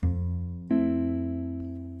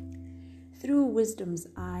Wisdom's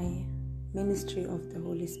Eye, Ministry of the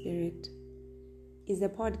Holy Spirit, is a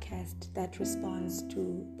podcast that responds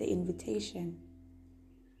to the invitation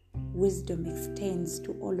wisdom extends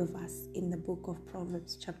to all of us in the book of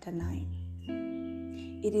Proverbs chapter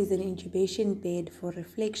 9. It is an incubation bed for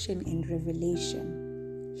reflection and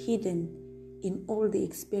revelation, hidden in all the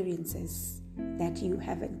experiences that you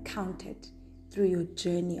have encountered through your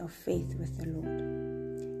journey of faith with the Lord.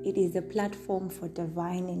 It is a platform for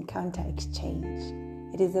divine encounter exchange.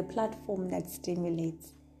 It is a platform that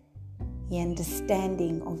stimulates the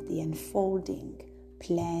understanding of the unfolding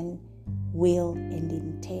plan, will, and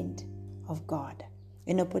intent of God.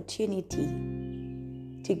 An opportunity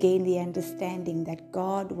to gain the understanding that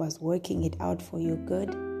God was working it out for your good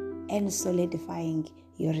and solidifying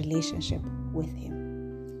your relationship with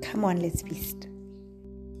Him. Come on, let's feast.